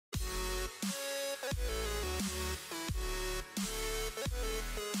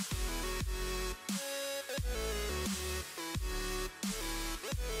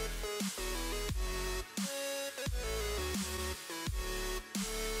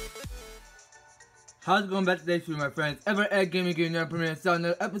How's it going back today for my friends? EVER-TASTIC Gaming getting another premiere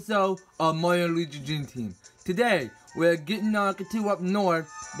another episode of Mario Luigi Dream Team. Today, we're getting continue up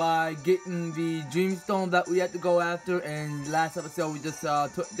north by getting the Dream Stone that we had to go after. And last episode, we just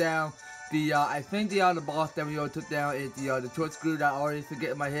took down the, I think the boss that we took down is the short screw that I already forget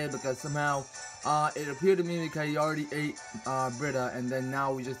in my head because somehow it appeared to me because he already ate Britta, and then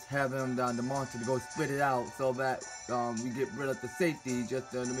now we just have him, the monster, to go spit it out so that we get Britta to safety just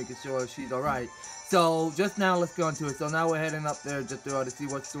to make sure she's alright. So just now, let's go into it. So now we're heading up there just to see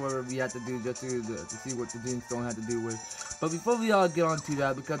what story we had to do, just to see what the Dream Stone had to do with. But before we get on to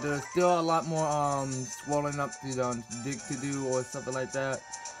that, because there's still a lot more swelling up to dig to do or something like that.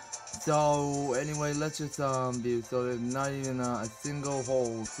 So anyway, let's just do. So there's not even a single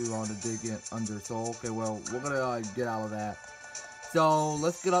hole to dig it under. So okay, well we're gonna get out of that. So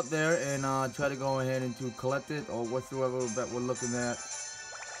let's get up there and try to go ahead and to collect it or whatsoever that we're looking at.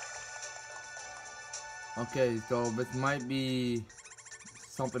 Okay, so this might be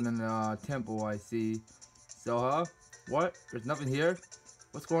something in the temple, I see. So, what? There's nothing here?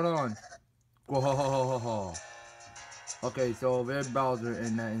 What's going on? Whoa. Okay, so there's Bowser,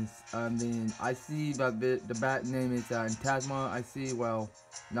 and I mean, I see that the bat name is Antasma. I see, well,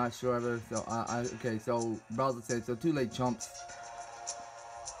 not sure ever. So, okay, so Bowser said, so too late, chumps.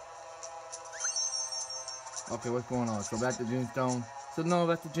 Okay, what's going on? So that's the Dreamstone. So no,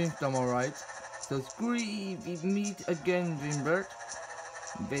 that's the Dreamstone, alright. So scream, we meet again, Dreambird.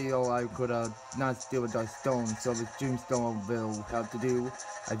 Veil, I could not steal the stone, so this Dreamstone will have to do.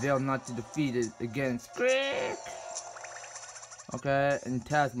 I fail not to defeat it again. Squeak! Okay, and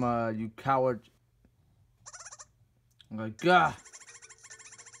Tasma, you coward. I'm like, gah!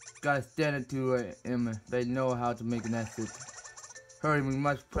 Gotta stand it to him. They know how to make an exit. Hurry, we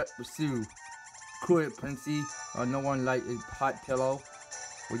must pursue. Quit, Princey. No one like a hot pillow.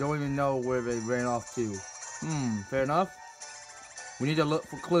 We don't even know where they ran off to. Fair enough. We need to look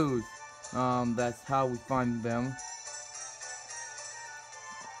for clues. That's how we find them.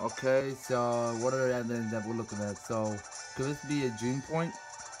 Okay, so what are the evidence that we're looking at? So, could this be a dream point?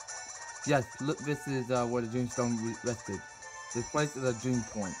 Yes, look, this is where the Dreamstone rested. This place is a dream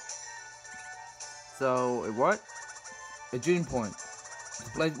point. So, what? A dream point. It's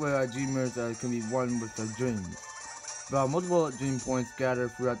a place where dreamers can be one with their dreams. There are multiple dream points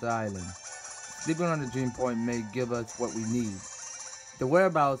scattered throughout the island. Sleeping on the dream point may give us what we need. The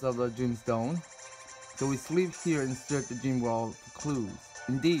whereabouts of the Dreamstone. So we sleep here and search the dream world for clues.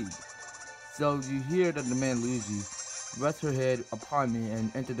 Indeed. So you hear the demand Luigi. Rest her head upon me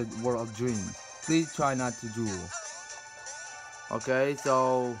and enter the world of dreams. Please try not to drool. Okay,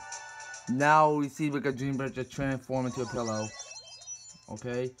 so now we see like a Dreambird just transform into a pillow.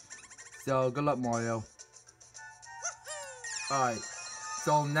 Okay, so good luck, Mario. Alright,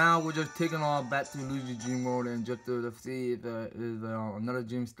 so now we're just taking off back to Luigi Dream World and just to see if there is another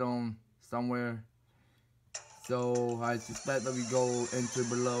Dreamstone somewhere. So I suspect that we go enter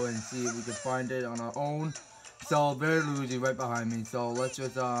below and see if we can find it on our own. So there's Luigi right behind me. So let's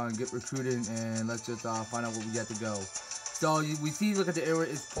just get recruited and let's just find out where we got to go. So we see, look at the area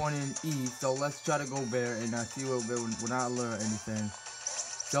is pointing east. So let's try to go there and see where we're not learn anything.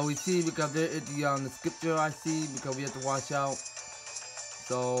 So we see because there is the scripture I see because we have to watch out.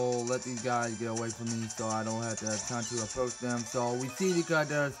 So let these guys get away from me so I don't have to have time to approach them. So we see because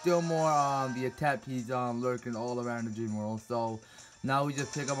there's still more the attack keys lurking all around the dream world. So now we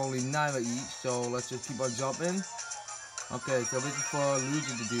just pick up only 9 of each. So let's just keep on jumping. Okay, so this is for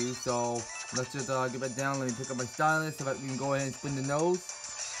Luigi to do. So let's just get back down. Let me pick up my stylus so that we can go ahead and spin the nose.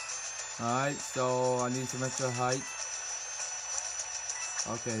 Alright, so I need some extra height.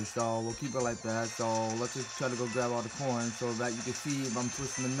 Okay, so we'll keep it like that. So let's just try to go grab all the coins so that you can see if I'm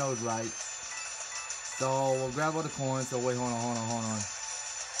twisting the nose right. So we'll grab all the coins. So wait, hold on.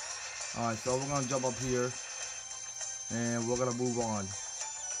 Alright, so we're gonna jump up here and we're gonna move on.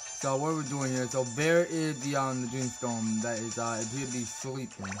 So what we're doing here, so there is the Dreamstone that is appear to be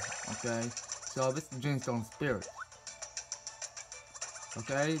sleeping. Okay, so this is the Dreamstone spirit.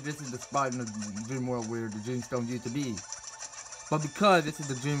 Okay, this is the spot in the dream world where the Dreamstone used to be. But because this is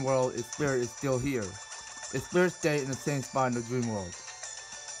the dream world, its spirit is still here. Its spirit stayed in the same spot in the dream world.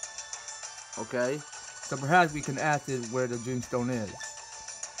 Okay? So perhaps we can ask it where the Dreamstone is.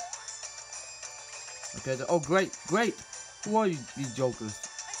 Okay, so, oh great! Who are you, these jokers?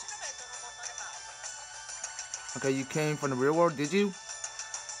 Okay, you came from the real world, did you?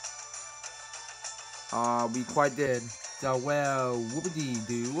 We quite did. So, well,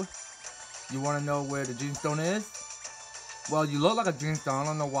 whoopity-doo. You wanna know where the Dreamstone is? Well, you look like a Dreamstone. I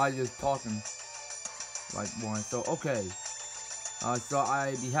don't know why you're talking like one. So, okay. So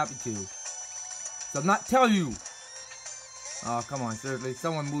I'd be happy to. So not tell you. Oh, come on, seriously.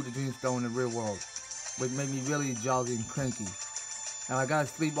 Someone moved the Dreamstone in the real world, which made me really jolly and cranky. And I gotta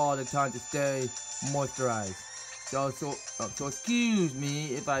sleep all the time to stay moisturized. So excuse me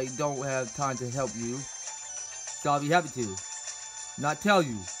if I don't have time to help you. So I'll be happy to. Not tell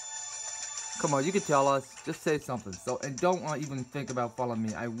you. Come on, you can tell us. Just say something. So, and don't even think about following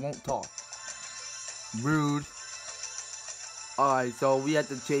me. I won't talk. Rude. Alright, so we had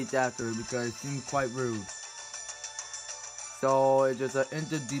to chase after it because it seemed quite rude. So it just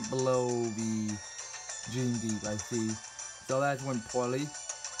entered deep below the Dream Deep, I see. So that went poorly.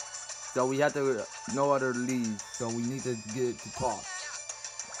 So we had to no other leads. So we need to get it to talk.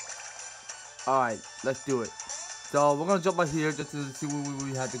 Alright, let's do it. So we're gonna jump right here just to see where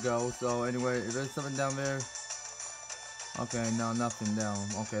we had to go. So anyway, is there something down there? Okay, no, nothing down.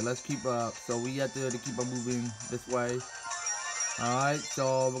 Okay, let's keep up. So we have to keep on moving this way. Alright,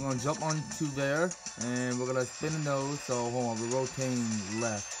 so we're gonna jump onto there and we're gonna spin the nose. So hold on, we're rotating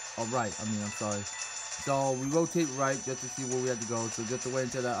left. Oh, right, I'm sorry. So we rotate right just to see where we have to go. So just to wait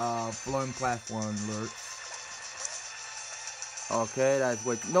until the floating platform alert. Okay, that's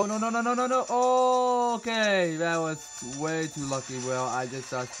way too... No. Oh, okay, that was way too lucky. Well, I just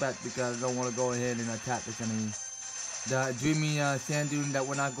suspect because I don't want to go ahead and attack this enemy. The dreamy sand dune that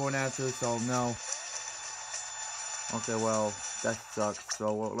we're not going after, so no. Okay, well, that sucks.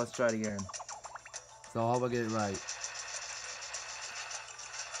 So well, let's try it again. So how do I get it right?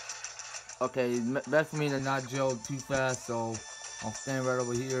 Okay, best for me to not drill too fast, so I'll stand right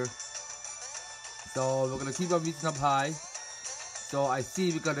over here. So we're gonna keep on reaching up high. So I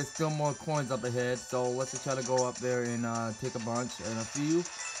see because there's still more coins up ahead. So let's just try to go up there and take a bunch and a few.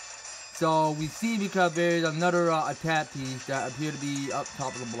 So we see because there's another attack piece that appear to be up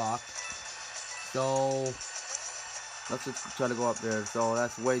top of the block. So let's just try to go up there. So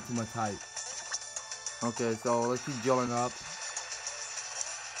that's way too much height. Okay, so let's keep drilling up.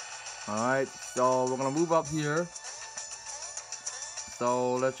 Alright, so we're gonna move up here.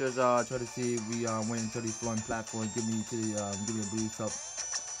 So let's just try to see if we wait until these floating platforms give me a boost up.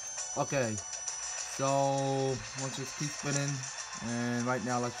 Okay, so let's just keep spinning, and right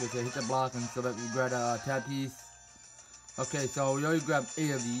now let's just hit the block and so that we grab a tab piece. Okay, so we already grabbed 8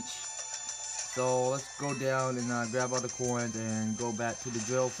 of each. So let's go down and grab all the coins and go back to the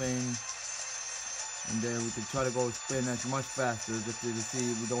drill thing. And then we can try to go spin as much faster just to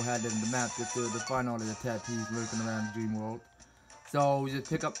see if we don't have it in the map just to find all the tab pieces lurking around the dream world. So we just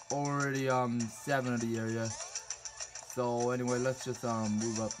pick up already 7 of the area. So anyway, let's just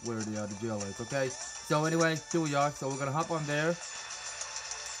move up where the drill is. Okay. So anyway, here we are. So we're gonna hop on there,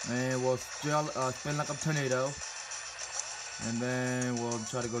 and we'll spin like a tornado, and then we'll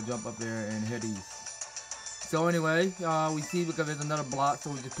try to go jump up there and head east. So anyway, we see because there's another block, so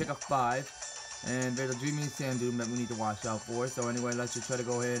we just pick up 5, and there's a dreamy sand dune that we need to watch out for. So anyway, let's just try to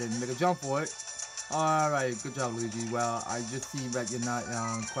go ahead and make a jump for it. Alright, good job, Luigi. Well, I just see that you're not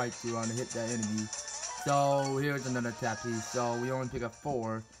quite to hit that enemy. So here's another tap piece. So we only pick up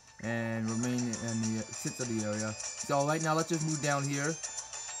 4 and remain in the 6 of the area. So right now, let's just move down here.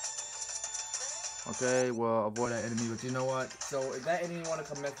 Okay, we'll avoid that enemy, but you know what? So if that enemy want to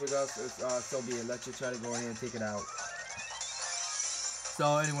come mess with us, so be it. Let's just try to go ahead and take it out.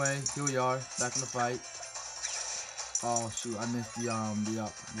 So anyway, here we are, back in the fight. Oh shoot, I missed the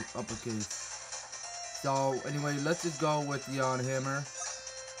uppercase. So anyway, let's just go with the hammer,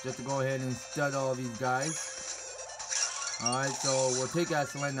 just to go ahead and stud all these guys. Alright, so we'll take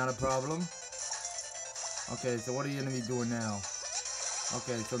excellent, not a problem. Okay, so what are the enemy doing now?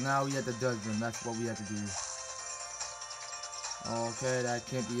 Okay, so now we have to dodge them, that's what we have to do. Okay, that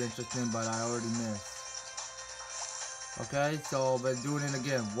can't be interesting, but I already missed. Okay, so we're doing it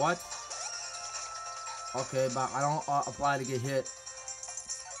again. What? Okay, but I don't apply to get hit.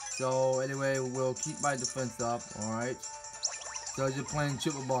 So anyway, we'll keep my defense up, alright? So just playing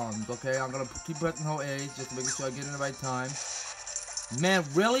triple bombs, okay? I'm gonna keep pressing hold A just to make sure I get in the right time. Man,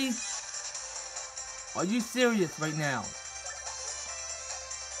 really? Are you serious right now?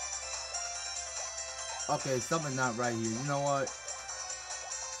 Okay, something not right here. You know what?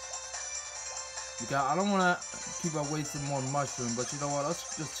 Because I don't wanna keep on wasting more mushroom, but you know what?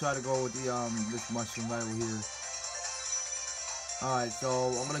 Let's just try to go with the this mushroom right over here. Alright,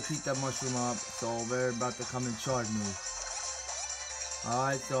 so I'm gonna keep that mushroom up, so they're about to come and charge me.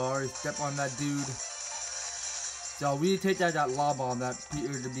 Alright, so I already stepped on that dude. So we take that lava bomb that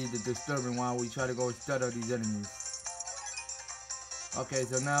appeared to be the disturbing while we try to go stutter these enemies. Okay,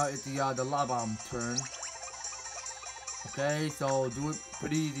 so now it's the lava bomb turn. Okay, so do it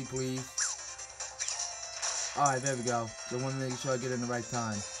pretty easy, please. Alright, there we go. So I want to make sure I get in the right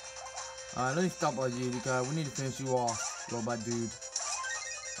time. Alright, let me stop on you because we need to finish you off, robot dude.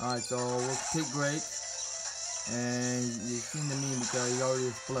 Alright, so we'll take great. And you seem to me because he already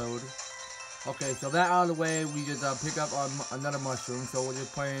exploded. Okay, so that out of the way, we just pick up another mushroom. So we're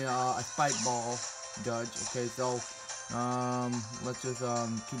just playing a spike ball dodge. Okay, so let's just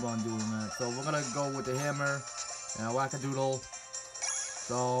keep on doing that. So we're gonna go with the hammer and whack-a-doodle.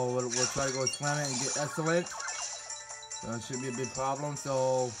 So we'll try to go slam it and get excellent. So it should be a big problem.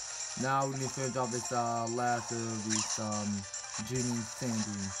 So now we need to finish off this last of these Dream Team.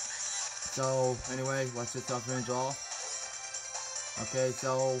 So anyway, let's just finish off. Okay,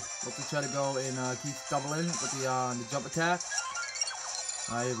 so let's just try to go and keep doubling with the jump attack.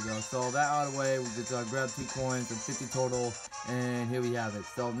 Alright, here we go. So that out of the way, we just grab 2 coins and 50 total, and here we have it.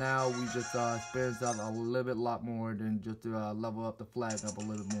 So now we just experience up a little bit lot more than just to level up the flag up a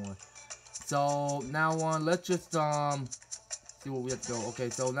little bit more. So now on, let's just see what we have to go. Okay,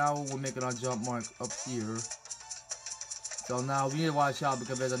 so now we're making our jump mark up here. So now we need to watch out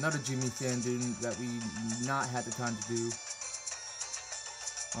because there's another Jimmy Sand dune that we not had the time to do.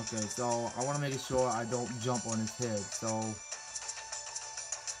 Okay, so I want to make sure I don't jump on his head. So,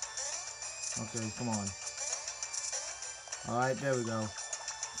 okay, come on. Alright, there we go.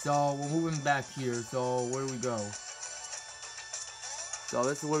 So we're moving back here. So where do we go? So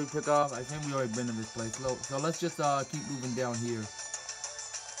this is where we pick up. I think we already been to this place. So let's just keep moving down here.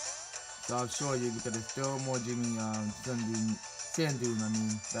 So I'll show you because there's still more Jimmy sand dune, I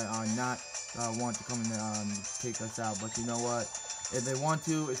mean, that are not want to come and take us out. But you know what? If they want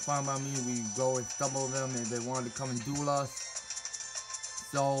to, it's fine by me. We go and stumble them if they want to come and duel us.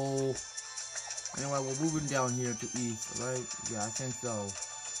 So anyway, we're moving down here to east, right? Yeah, I think so.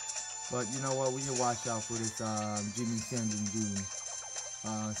 But you know what? We need to watch out for this Jimmy sand dune.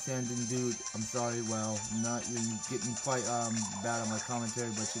 Sand dude, I'm sorry, well, you're getting quite bad on my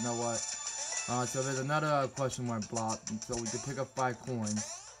commentary, but you know what? So there's another question mark block, so we can pick up 5 coins.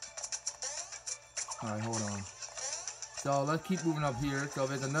 Alright, hold on. So let's keep moving up here. So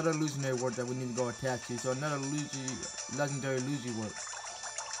there's another Luiginoid word that we need to go attach to. So another legendary Luigi word.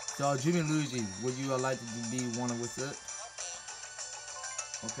 So Dream Luigi, would you like to be one with it?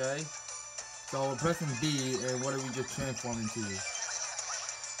 Okay. So we're pressing B, and what do we just transform into?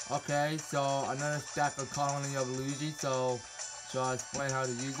 Okay, so another stack of colony of Luigi, so shall I explain how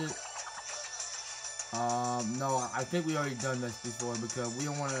to use it? No, I think we already done this before because we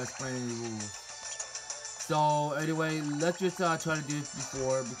don't want to explain any rules. So anyway, let's just try to do this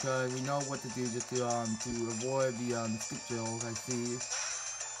before because we know what to do just to avoid the skip drills I see.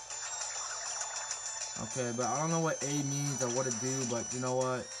 Okay, but I don't know what A means or what to do, but you know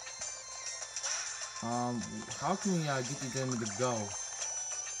what? How can we get these enemies to go?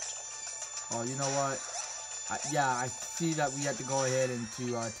 Oh, you know what? Yeah, I see that we have to go ahead and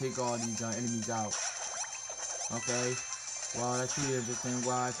to take all these enemies out. Okay. Well, that's pretty interesting.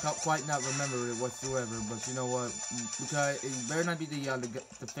 Well, I can't quite not remember it whatsoever, but you know what? Because it better not be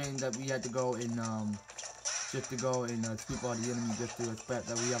the thing that we had to go and just to go and scoop all the enemies just to expect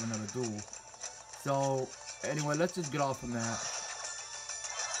that we have another duel. So anyway, let's just get off from that.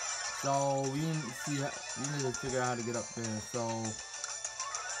 So we need to figure out how to get up there. So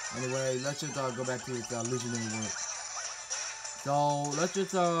anyway, let's just go back to this Luiginoid work. So let's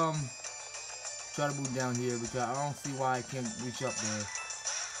just try to move down here because I don't see why I can't reach up there.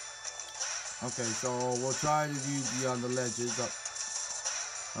 Okay, so we'll try to use the ledges up.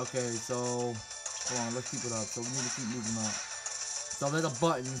 Okay, so hold on, let's keep it up. So we need to keep moving up. So there's a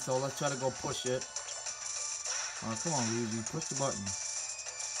button, so let's try to go push it. Come on, Luigi, push the button.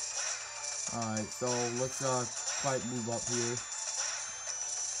 Alright, so let's quite move up here.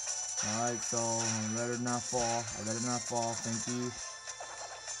 Alright, so let her not fall. Let her not fall, thank you.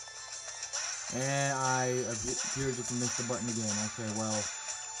 And I appear to miss the button again. Okay, well.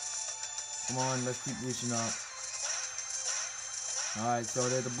 Come on, let's keep reaching up. Alright, so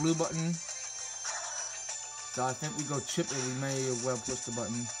there's a blue button. So I think we go chip it, we may as well push the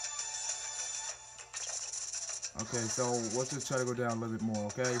button. Okay, so let's just try to go down a little bit more,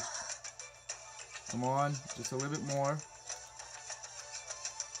 okay? Come on, just a little bit more.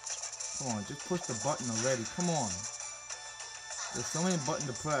 Come on, just push the button already. Come on. There's so many buttons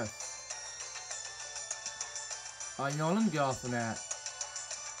to press. You know, let me get off of that.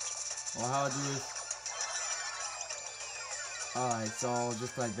 Or how I do this. Alright, so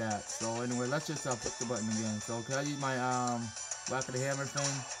just like that. So anyway, let's just push the button again. So can I use my whack of the hammer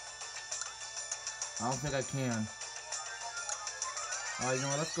thing? I don't think I can. Alright, you know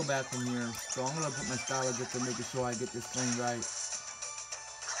what, let's go back from here. So I'm gonna put my stylus just to make sure I get this thing right.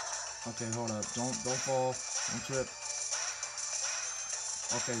 Okay, hold up. Don't fall. Don't trip.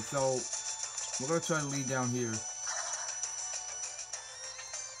 Okay, so We're gonna try to lead down here.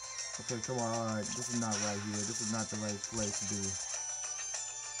 Okay, come on, alright. This is not right here. This is not the right place to be.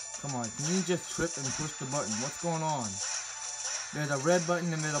 Come on, can you just trip and push the button? What's going on? There's a red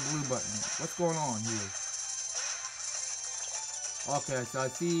button and there's a blue button. What's going on here? Okay, so I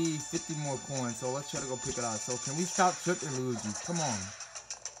see 50 more coins, so let's try to go pick it out. So can we stop tripping, Luigi? Come on.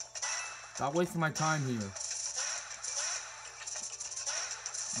 Stop wasting my time here.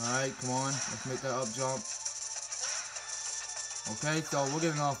 Alright, come on. Let's make that up jump. Okay, so we're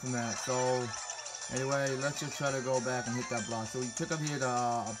getting off from that. So, anyway, let's just try to go back and hit that block. So we pick up here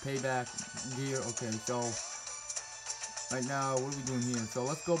the payback gear. Okay, so right now, what are we doing here? So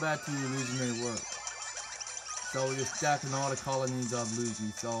let's go back to Luiginoids work. So we're just stacking all the colonies of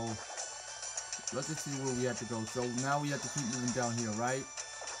Luigi. So let's just see where we have to go. So now we have to keep moving down here, right?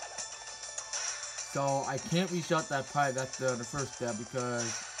 So I can't reach out that pipe. That's the first step because,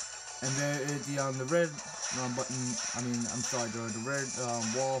 and there is the red button. I mean, I'm sorry, the red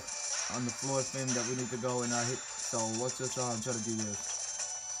wall on the floor thing that we need to go and hit. So let's just try to do this.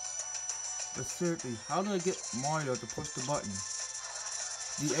 But seriously, how do I get Mario to push the button?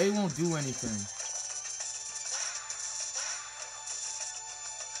 The A won't do anything.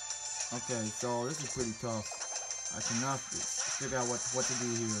 Okay, so this is pretty tough. I cannot figure out what to do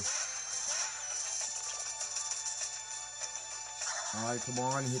here. Alright, come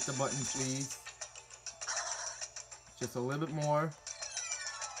on, hit the button, please. Just a little bit more.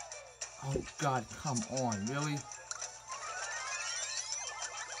 Oh God, come on, really?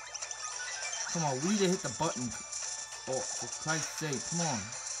 Come on, we need to hit the button. Oh, for Christ's sake, come on.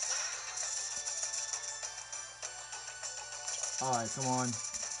 Alright, come on.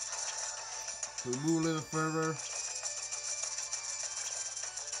 We move a little further.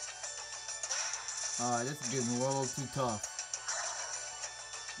 Alright, this is getting a little too tough.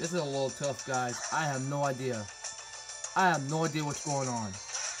 This is a little tough, guys. I have no idea. I have no idea what's going on.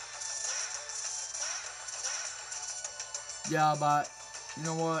 Yeah, but you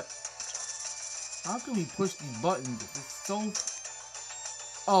know what? How can we push these buttons? It's so...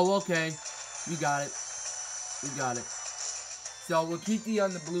 Oh, okay. We got it. We got it. So we'll keep the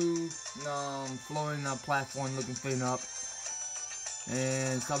blue flowing platform looking thing up.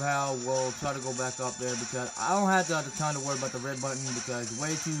 And somehow we'll try to go back up there because I don't have the time to worry about the red button because it's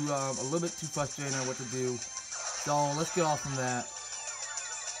way too, a little bit too frustrating on what to do. So let's get off from that.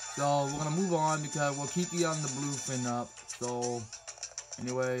 So we're going to move on because we'll keep the blue thing up. So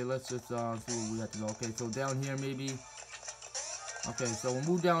anyway, let's just see where we have to go. Okay, so down here maybe. Okay, so we'll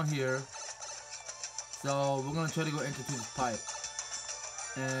move down here. So we're going to try to go into this pipe.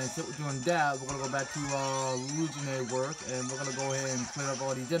 And so we're doing that, we're going to go back to Luiginoids work, and we're going to go ahead and clear up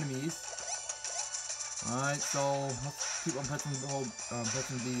all these enemies. Alright, so let's keep on pressing the whole,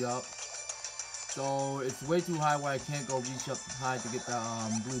 pressing B up. So it's way too high where I can't go reach up high to get the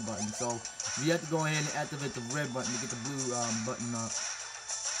blue button. So we have to go ahead and activate the red button to get the blue button up.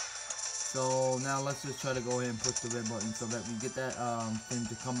 So now let's just try to go ahead and push the red button so that we get that thing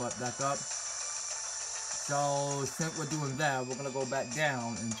to come up back up. So since we're doing that, we're gonna go back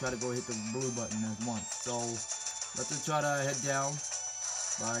down and try to go hit the blue button at once. So let's just try to head down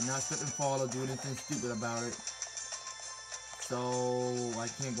by not slip and fall or do anything stupid about it. So I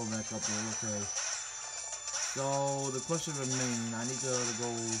can't go back up there. Okay. So the question remains. I need to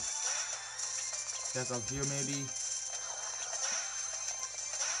go back up here maybe.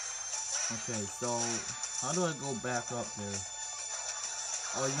 Okay. So how do I go back up there?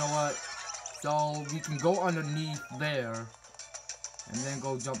 Oh, you know what? So we can go underneath there and then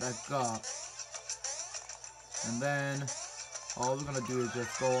go jump back up. And then all we're gonna do is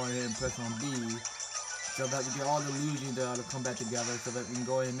just go ahead and press on B so that we get all the Luigi to come back together so that we can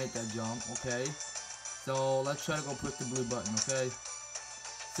go ahead and make that jump, okay? So let's try to go push the blue button, okay?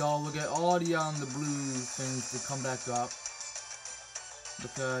 So we'll get all the blue things to come back up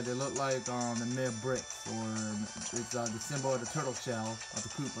because they look like the mere bricks, or it's the symbol of the turtle shell of the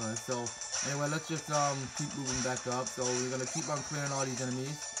Koopa. So anyway, let's just keep moving back up. So we're gonna keep on clearing all these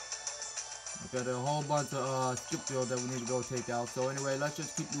enemies. We got a whole bunch of skip fields that we need to go take out. So anyway, let's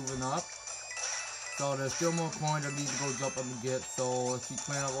just keep moving up. So there's still more coins that we need to go jump up and get. So let's keep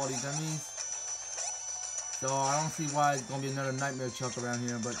clearing up all these enemies. So I don't see why it's gonna be another nightmare chunk around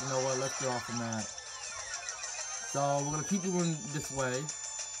here, but you know what? Let's get off from that. So we're gonna keep moving this way.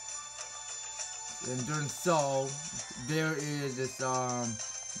 And during there is this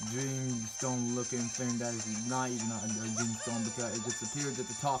dreamstone looking thing that is not even a dreamstone because it just appears at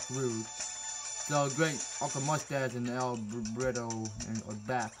the top root. So great, Uncle Mustache and El Brito are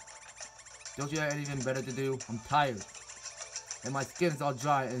back. Don't you have anything better to do? I'm tired. And my skin's all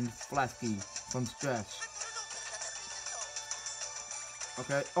dry and flasky. from stretch.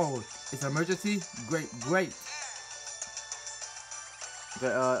 Okay, oh, it's an emergency? Great, great.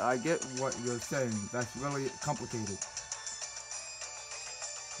 Okay, I get what you're saying. That's really complicated.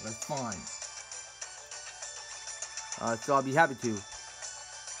 That's fine. So I'll be happy to.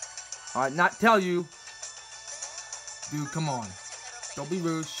 Alright, not tell you. Dude, come on. Don't be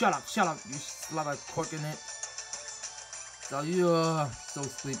rude. Shut up, you slap a cork in it. So you're so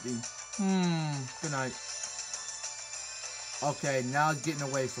sleepy. Good night. Okay, now it's getting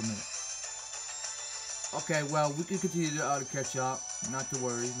away from it. Okay, well, we can continue to catch up. Not to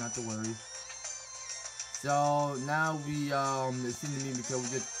worry, not to worry. So now we it seems to me because we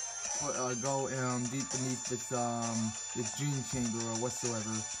just go deep beneath this dream chamber or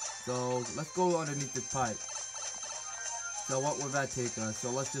whatsoever. So let's go underneath this pipe. So what will that take us?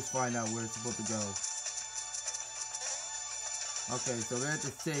 So let's just find out where it's supposed to go. Okay, so we're at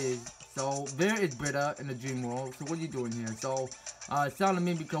the stage. So there is Britta in the dream world. So what are you doing here? So it sounded to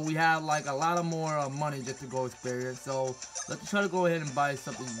me because we have like a lot of more money just to go experience. So let's try to go ahead and buy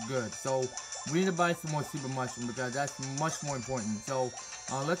something good. So we need to buy some more super mushrooms because that's much more important. So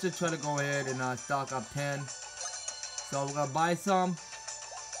let's just try to go ahead and stock up 10. So we're gonna buy some.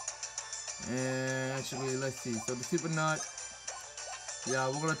 And actually, let's see. So the super nut, yeah,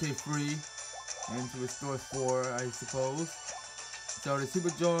 we're gonna take 3 and to restore 4, I suppose. So the super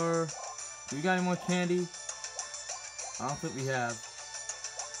jar, do we got any more candy? I don't think we have.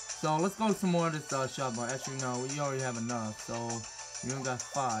 So let's go to some more of this shop bar. Actually, no, we already have enough. So we only got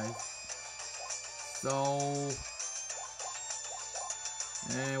 5. So,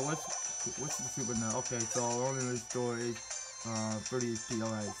 and what's the super nut? Okay, so only restore is 30 HP.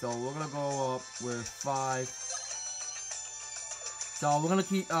 Alright, so we're gonna go up with 5. So we're gonna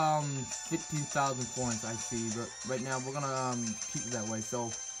keep 15,000 points, I see, but right now we're gonna keep it that way.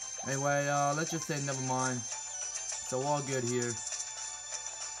 So anyway, let's just say never mind. So we're all good here.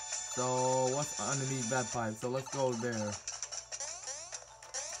 So what's underneath that pipe? So let's go there.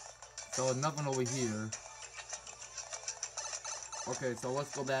 So nothing over here. Okay, so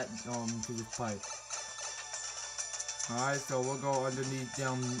let's go back to this pipe. Alright, so we'll go underneath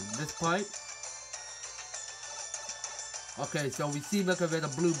down this pipe. Okay, so we see like there's a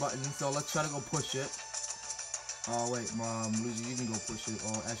blue button, so let's try to go push it. Oh wait, Luigi, you can go push it.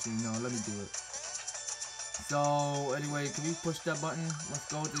 Oh, actually no, let me do it. So anyway, can we push that button? Let's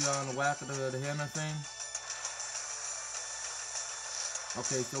go to the whack of the hammer thing.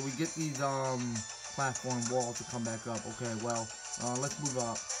 Okay, so we get these platform walls to come back up. Okay, well, let's move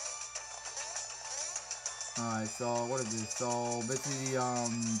up. Alright, so what is this? So basically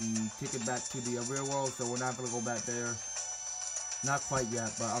the ticket back to the real world, so we're not gonna go back there. Not quite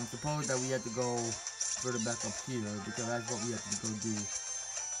yet, but I'm supposed that we have to go further back up here because that's what we have to go do.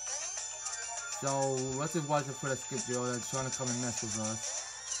 So let's just watch it for that skip drill that's trying to come and mess with us.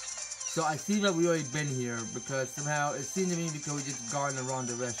 So I see that we already been here because somehow it seemed to me because we just gone in the wrong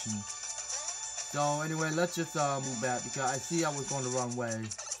direction. So anyway, let's just move back because I see I was going the wrong way.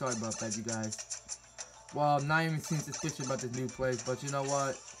 Sorry about that, you guys. Well, I'm not even seeing suspicious about this new place, but you know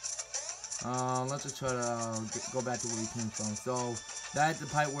what? Let's just try to go back to where we came from. So that's the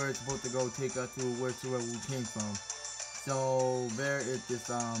pipe where it's supposed to go take us to where we came from. So there is this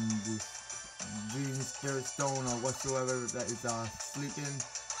this dream spirit stone or whatsoever that is sleeping.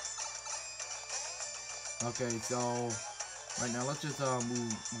 Okay, so right now let's just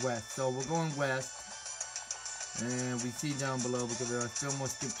move west. So we're going west, and we see down below because there are still more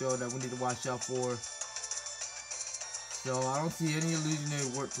skip drill that we need to watch out for. So I don't see any illusionary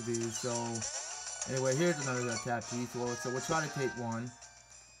work to do. So anyway, here's another tap piece. So we'll try to take 1.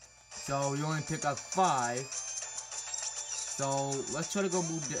 So you only pick up 5. So let's try to go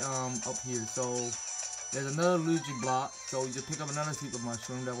move up here. So there's another Luigi block. So you just pick up another super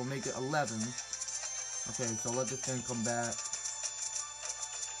mushroom that will make it 11. Okay, so let this thing come back.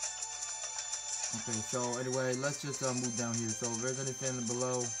 Okay, so anyway, let's just move down here. So if there's anything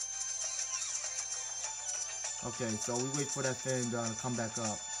below. Okay, so we wait for that thing to come back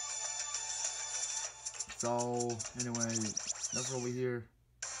up. So anyway, that's over here.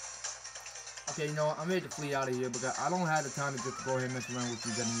 Okay, you know what? I'm ready to flee out of here because I don't have the time to just go ahead and mess around with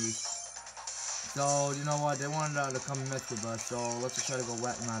these enemies. So you know what? They wanted to come and mess with us. So let's just try to go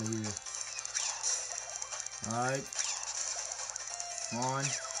whack them out of here. Alright. Come on.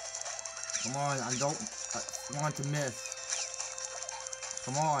 Come on. I don't want to miss.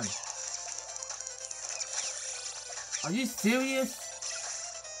 Come on. Are you serious?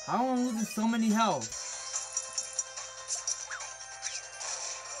 How am I losing so many health?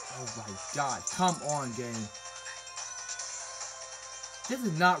 Oh my god. Come on, game. This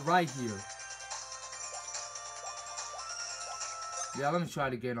is not right here. Yeah, let me try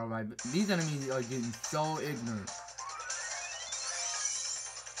it again, alright. These enemies are getting so ignorant.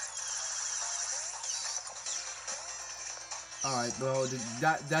 Alright, bro,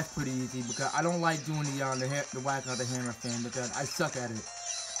 that's pretty easy because I don't like doing the whack out the hammer thing because I suck at it.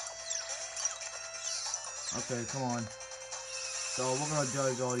 Okay, come on. So we're gonna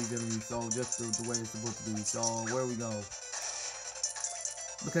judge all these enemies, so just the way it's supposed to be. So where we go?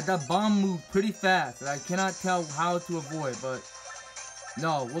 Because that bomb moved pretty fast and I cannot tell how to avoid, but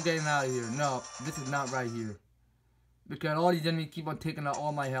no, we're getting out of here. No, this is not right here. Because all these enemies keep on taking out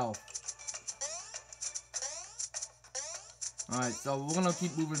all my health. Alright, so we're gonna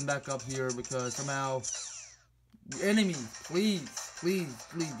keep moving back up here because somehow enemies, please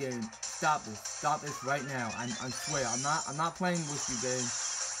game, stop this right now. I swear, I'm not playing with you, game.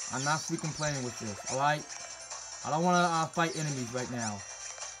 I'm not freaking playing with this. Alright, I don't want to fight enemies right now.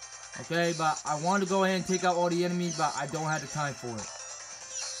 Okay, but I want to go ahead and take out all the enemies, but I don't have the time for it.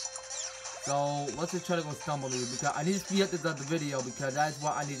 So let's just try to go stumble here because I need to speed up this other video because that's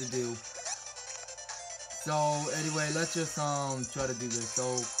what I need to do. So anyway, let's just try to do this.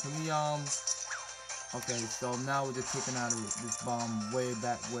 So can we okay, so now we're just taking out this bomb way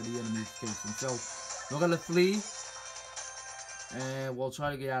back where the enemy is facing. So we're gonna flee and we'll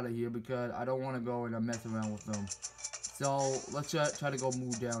try to get out of here because I don't want to go and mess around with them. So let's try to go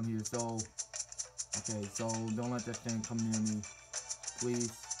move down here. So okay, so don't let that thing come near me,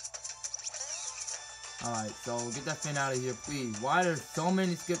 please. Alright, so get that thing out of here, please. Why are there so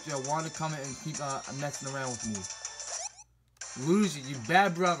many skips that want to come in and keep messing around with me? Luigi, you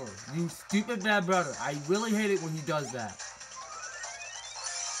bad brother. You stupid bad brother. I really hate it when he does that.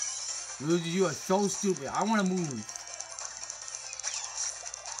 Luigi, you are so stupid. I want to move.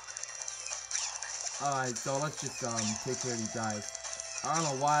 Alright, so let's just take care of these guys. I don't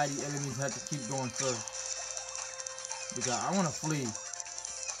know why the enemies have to keep going first. Because I want to flee.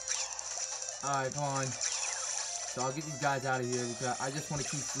 Alright, come on. So I'll get these guys out of here because I just want to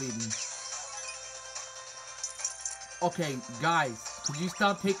keep fleeing. Okay, guys, could you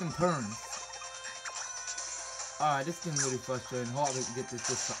stop taking turns? Alright, this is getting really frustrating. Hold on, we can get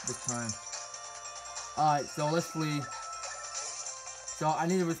this time. Alright, so let's flee. So I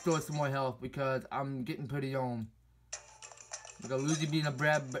need to restore some more health because I'm getting pretty because Luigi being a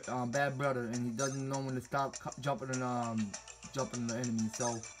bad brother and he doesn't know when to stop jumping the enemy.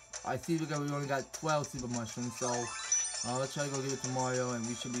 So I see because we only got 12 super mushrooms, so let's try to go give it to Mario and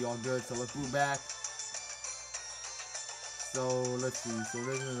we should be all good. So let's move back. So let's see, so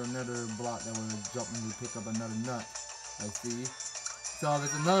this is another block that we're jumping to pick up another nut, I see. So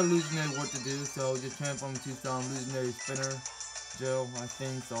there's another Luiginoid work to do, so just transform to some Luiginoid spinner gel, I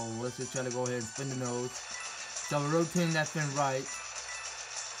think. So let's just try to go ahead and spin the nose. So we're rotating that fin right.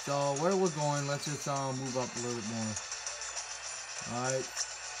 So where we're going, let's just move up a little bit more. Alright.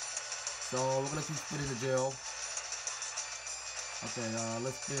 So we're gonna keep spinning the gel. Okay,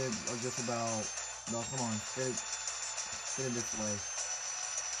 let's spin just about. No, come on, spin it this way.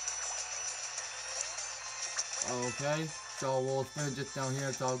 Okay, so we'll spin it just down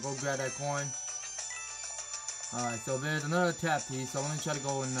here. So I'll go grab that coin. Alright, so there's another tap piece. So let me try to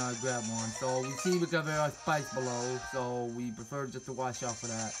go and grab one. So we see because there are spikes below, so we prefer just to watch out for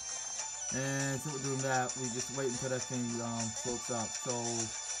that. And so we're doing that. We just wait until that thing floats up. So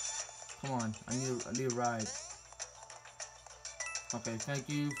come on, I need a ride. Okay, thank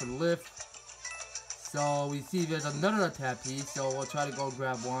you for the lift. So we see there's another tap piece, so we'll try to go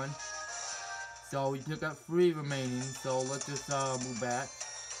grab one. So we pick up 3 remaining, so let's just move back.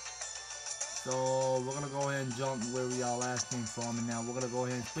 So we're gonna go ahead and jump where we all last came from, and now we're gonna go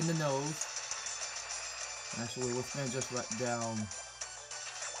ahead and spin the nose. Actually, we'll spin just right down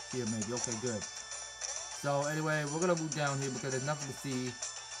here maybe. Okay, good. So anyway, we're gonna move down here because there's nothing to see.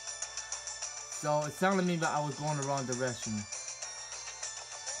 So it sounded to me that I was going the wrong direction.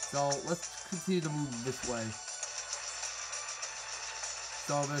 So let's continue to move this way.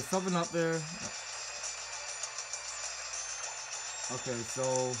 So there's something up there. Okay, so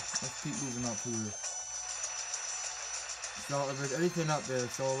let's keep moving up here. So if there's anything up there,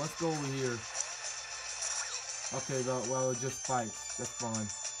 so let's go over here. Okay, well, it just spikes. That's fine.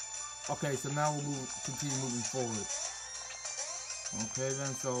 Okay, so now we'll continue moving forward. Okay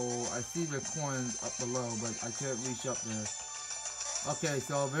then, so I see the coins up below, but I can't reach up there. Okay,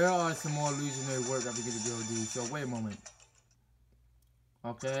 so there are some more Luiginoid work that we get to go do. So wait a moment.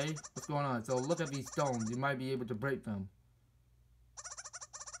 Okay, what's going on? So look at these stones. You might be able to break them.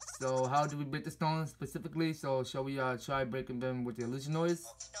 So how do we break the stones specifically? So shall we try breaking them with the Luiginoids?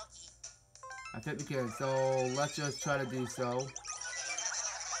 I think we can. So let's just try to do so.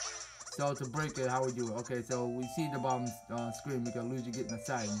 So to break it, how we do it? Okay, so we see the bottom screen because Luigi getting a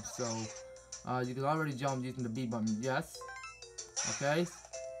sign. So you can already jump using the B button. Yes. Okay.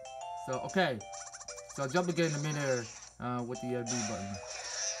 So okay. So jump again in the midair with the B button.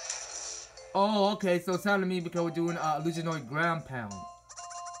 Oh, okay. So it's sounding to me because we're doing Luiginoid ground pound.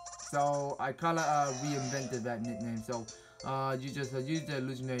 So I kind of reinvented that nickname. So you just use the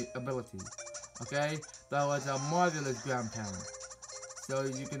Luiginoid ability. Okay. That was a marvelous ground pound. So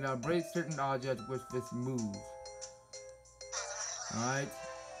you can break certain objects with this move. Alright.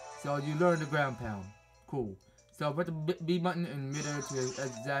 So you learn the ground pound. Cool. So put the B button in midair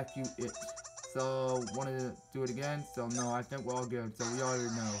to execute it. So wanted to do it again. So no, I think we're all good. So we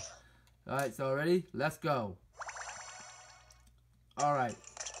already know. Alright, so ready? Let's go. Alright.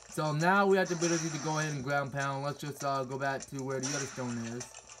 So now we have the ability to go ahead and ground pound. Let's just go back to where the other stone is.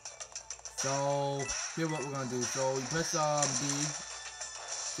 So here's what we're gonna do. So we press B.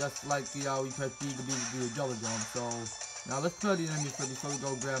 Just like we press B to do a double jump. So now let's clear the enemies first before we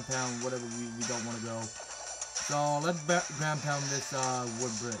go ground pound whatever we don't want to go. So let's ground pound this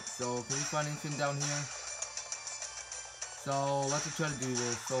wood brick. So can we find anything down here? So let's just try to do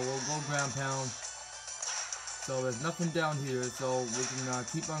this. So we'll go ground pound. So there's nothing down here. So we can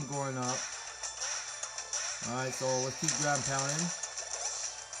keep on going up. Alright, so let's keep ground pounding.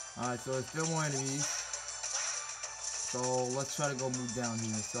 Alright, so there's still more enemies. So let's try to go move down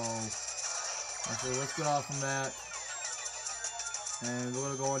here. So okay, let's get off from that. And we're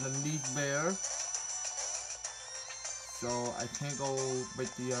gonna go underneath there. So I can't go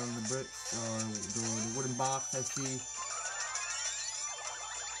break the bricks or the wooden box I see.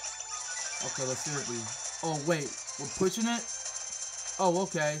 Okay, let's seriously. Oh wait, we're pushing it? Oh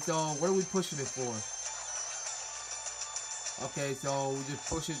okay, so what are we pushing it for? Okay, so we just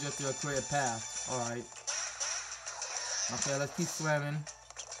push it just to create a path. Alright. Okay, let's keep slamming.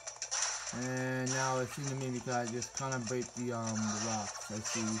 And now it seems to me because I just kind of break the rocks. I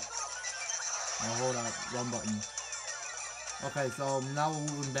see. Oh, hold up, wrong button. Okay, so now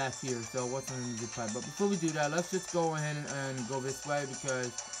we're moving back here. So what's on the music pipe? But before we do that, let's just go ahead and go this way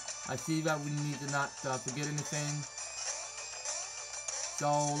because I see that we need to not forget anything. So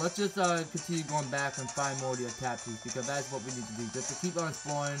let's just continue going back and find more of the attack piece because that's what we need to do. Just to keep on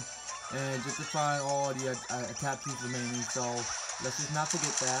exploring. And just to find all the attack pieces remaining, so let's just not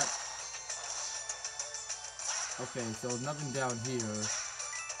forget that. Okay, so nothing down here.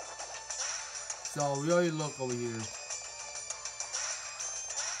 So we already look over here.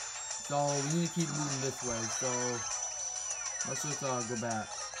 So we need to keep moving this way. So let's just go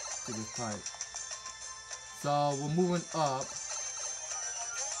back to this pipe. So we're moving up.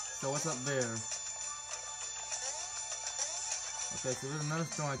 So what's up there? Okay, so there's another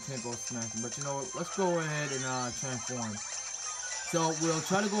stone I can't go smashing, but you know what, let's go ahead and transform. So we'll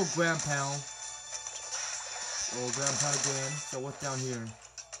try to go ground pound. Or ground pound again. So what's down here?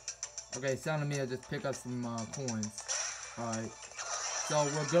 Okay, sound to me I just pick up some coins. Alright. So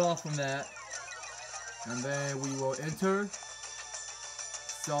we'll get off from that. And then we will enter.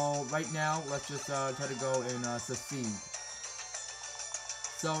 So right now, let's just try to go and succeed.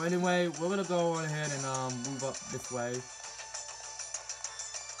 So anyway, we're gonna go on ahead and move up this way.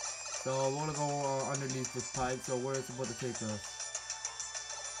 So we're gonna go underneath this pipe. So where it's supposed to take us?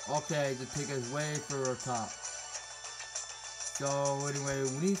 Okay, to take us way further top. So anyway,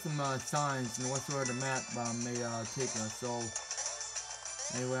 we need some signs and what sort of the map may take us. So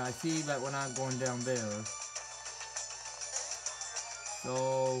anyway, I see that we're not going down there.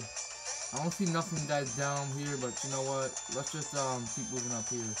 So I don't see nothing that's down here, but you know what? Let's just keep moving up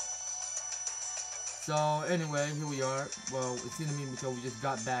here. So anyway, here we are. Well, it seems to me because we just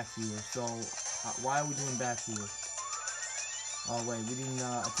got back here. So why are we doing back here? Oh wait, we didn't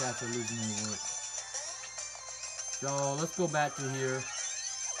attach our Luiginoid work. So let's go back to here.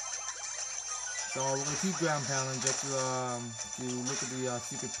 So we're gonna keep ground pounding just to look at the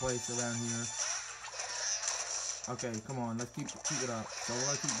secret place around here. Okay, come on, let's keep it up. So we're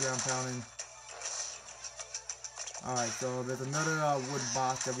gonna keep ground pounding. Alright, so there's another wood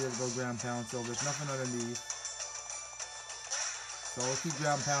box that we have to go ground pound, so there's nothing underneath. So let's keep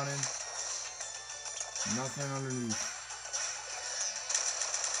ground pounding. Nothing underneath.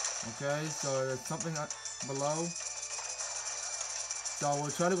 Okay, so there's something below. So we'll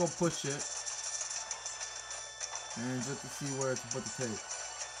try to go push it. And just to see where it's supposed to take.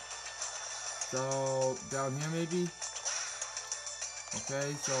 So down here maybe.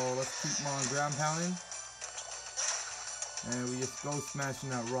 Okay, so let's keep on ground pounding. And we just go smashing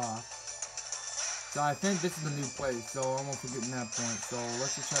that rock. So I think this is a new place, so I'm almost forgetting that point. So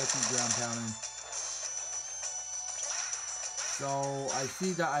let's just try to keep ground pounding. So I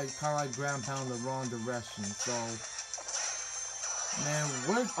see that I kind of like ground pound the wrong direction. So, man,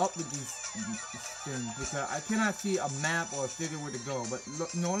 what is up with these things? Because I cannot see a map or a figure where to go. But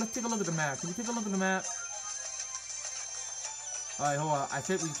look, no, let's take a look at the map. Can we take a look at the map? Alright, hold on. I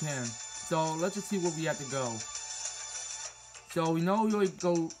think we can. So let's just see where we have to go. So we know we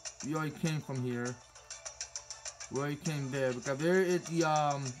already came from here. We already came there because there is the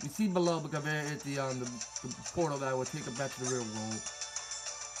you see below because there is the portal that will take us back to the real world.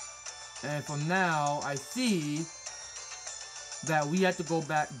 And from now I see that we have to go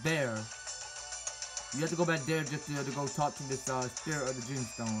back there. We have to go back there just to go talk to this spirit of the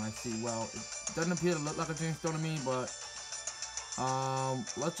Dreamstone. I see. Well, it doesn't appear to look like a Dreamstone to me, but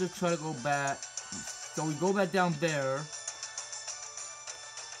let's just try to go back. So we go back down there.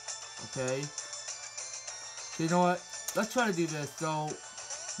 Okay. So you know what? Let's try to do this. So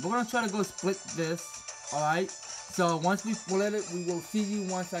we're gonna try to go split this. Alright. So once we split it, we will see you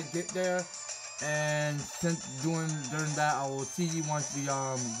once I get there. And since during that, I will see you once we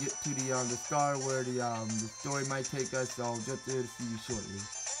get to the star where the story might take us. So just to see you shortly.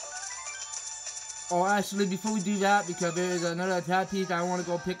 Oh, actually, before we do that, because there is another tab piece I want to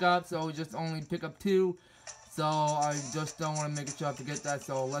go pick up, so we just only pick up 2. So I just don't want to make sure I forget that.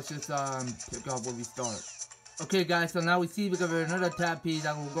 So let's just pick up where we start. Okay, guys. So now we see because there's another tab piece,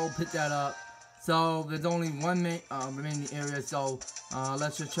 I will go pick that up. So there's only one remaining area. So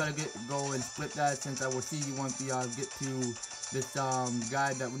let's just try to go and split that since I will see you once we get to this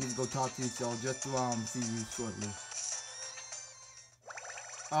guy that we need to go talk to. So just to see you shortly.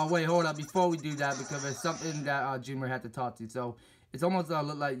 Oh wait, hold up, before we do that, because there's something that Dreamer had to talk to. So it's almost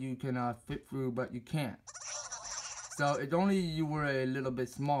look like you can fit through, but you can't. So if only you were a little bit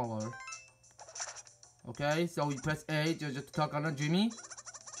smaller. Okay, so we press A just to talk on a Dreamy.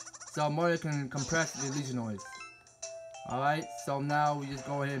 So Mario can compress the Luiginoids. Alright, so now we just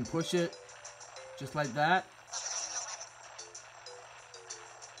go ahead and push it. Just like that.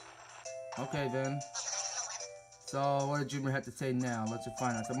 Okay then. So what did Dreamer have to say now? Let's just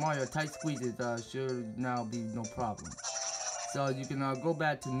find out. So Mario, tight squeezes should now be no problem. So you can go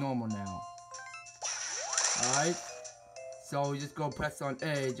back to normal now. Alright. So you just go press on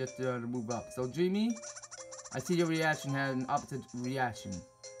A just to move up. So Dreamy, I see your reaction had an opposite reaction.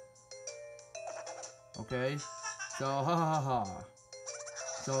 Okay. So ha ha ha.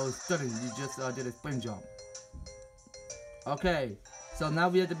 So suddenly you just did a sprint jump. Okay. So now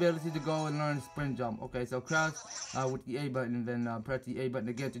we have the ability to go and learn sprint jump. Okay, so crouch with the A button and then press the A button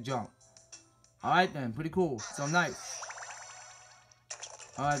again to jump. Alright then, pretty cool. So nice.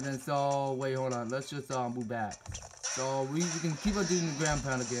 Alright then, so wait, hold on. Let's just move back. So we can keep on doing the ground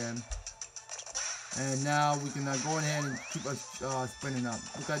pound again. And now we can go ahead and keep us sprinting up.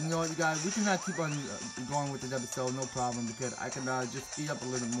 Because you know what, you guys, we cannot keep on going with this episode, no problem. Because I can just speed up a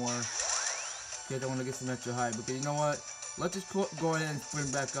little more. Because I want to get some extra height. Because you know what? Let's just go ahead and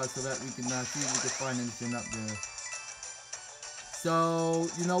sprint back up so that we can see if we can find anything up there. So,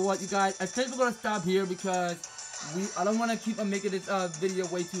 you know what, you guys? I think we're going to stop here because I don't want to keep on making this video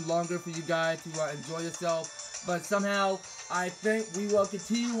way too longer for you guys to enjoy yourself. But somehow, I think we will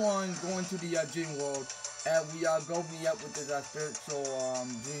continue on going to the Dream World. And we go meet up with this spiritual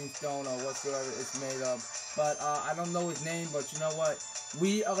Dreamstone or whatsoever it's made of. But I don't know his name, but you know what?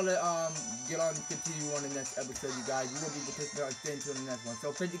 We are gonna get on and continue on the next episode, you guys. You will be participating on staying tuned to the next one.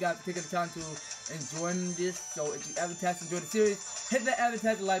 So thank you guys for taking the time to enjoy this. So if you EVER-TASTIC enjoyed the series, hit that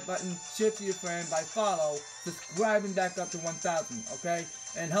EVER-TASTIC like button, share to your friend by follow, subscribing back up to 1,000, okay?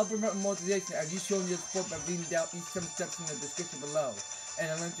 And help promote motivation as you show your support by reading down each 7 steps in the description below. And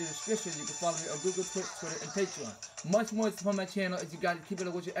in the link to the description, you can follow me on Google, Twitch, Twitter, and Patreon. Much more to support my channel as you guys keep it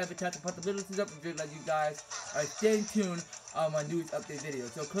up with your EVER-TASTIC possibilities up and like you guys are staying tuned on my newest update video.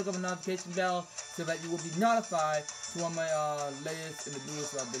 So click on the notification bell so that you will be notified to all my latest and the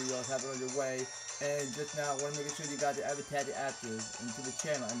newest videos having on your way. And just now, I want to make sure you got the EVER-TASTIC active into the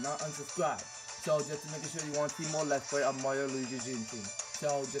channel and not unsubscribe. So just to make sure you want to see more Let's Play of Mario Luigi Dream Team.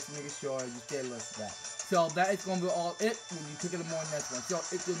 So just making sure you stay alert to that. So that is going to be all it. We'll be picking up more next one. So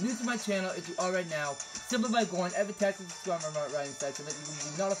if you're new to my channel, if you are right now, simply by going EVER-TASTIC subscribe on my right side so that you will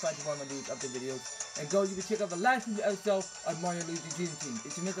be notified to one of my newest update videos. And go, you can check out the last episode of Mario Luigi Dream Team.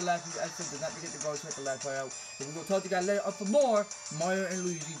 If you missed the last episode, do not forget to go check the last part out. And we will talk to you guys later for more Mario and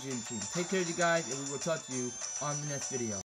Luigi Dream Team. Take care of you guys, and we will talk to you on the next video.